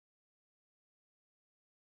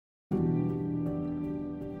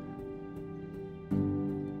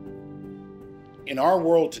In our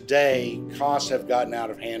world today, costs have gotten out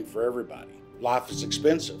of hand for everybody. Life is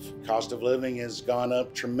expensive. Cost of living has gone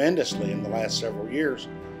up tremendously in the last several years.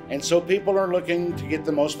 And so people are looking to get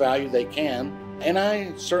the most value they can. And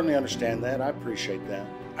I certainly understand that. I appreciate that.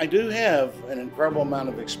 I do have an incredible amount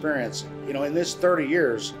of experience. In this 30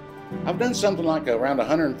 years, I've done something like around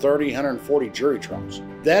 130, 140 jury trials.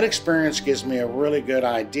 That experience gives me a really good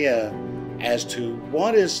idea as to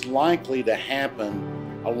what is likely to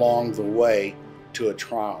happen along the way to a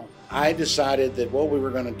trial. I decided that what we were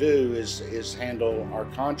going to do is handle our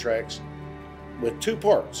contracts with two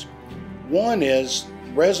parts. One is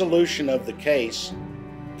resolution of the case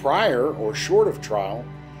prior or short of trial,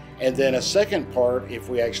 and then a second part if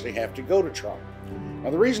we actually have to go to trial. Now,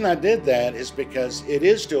 the reason I did that is because it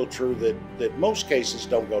is still true that most cases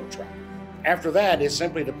don't go to trial. After that, it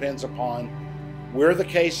simply depends upon where the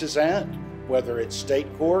case is at, whether it's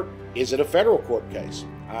state court, is it a federal court case?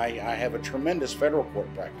 I have a tremendous federal court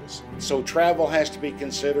practice. So travel has to be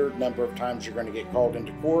considered, number of times you're going to get called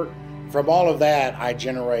into court. From all of that, I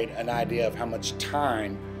generate an idea of how much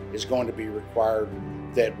time is going to be required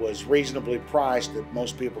that was reasonably priced, that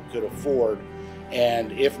most people could afford.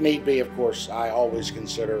 And if need be, of course, I always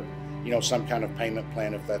consider, some kind of payment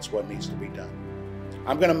plan if that's what needs to be done.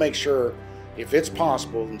 I'm going to make sure, if it's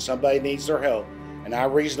possible and somebody needs their help, and I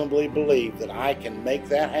reasonably believe that I can make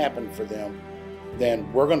that happen for them,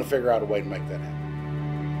 then we're going to figure out a way to make that happen.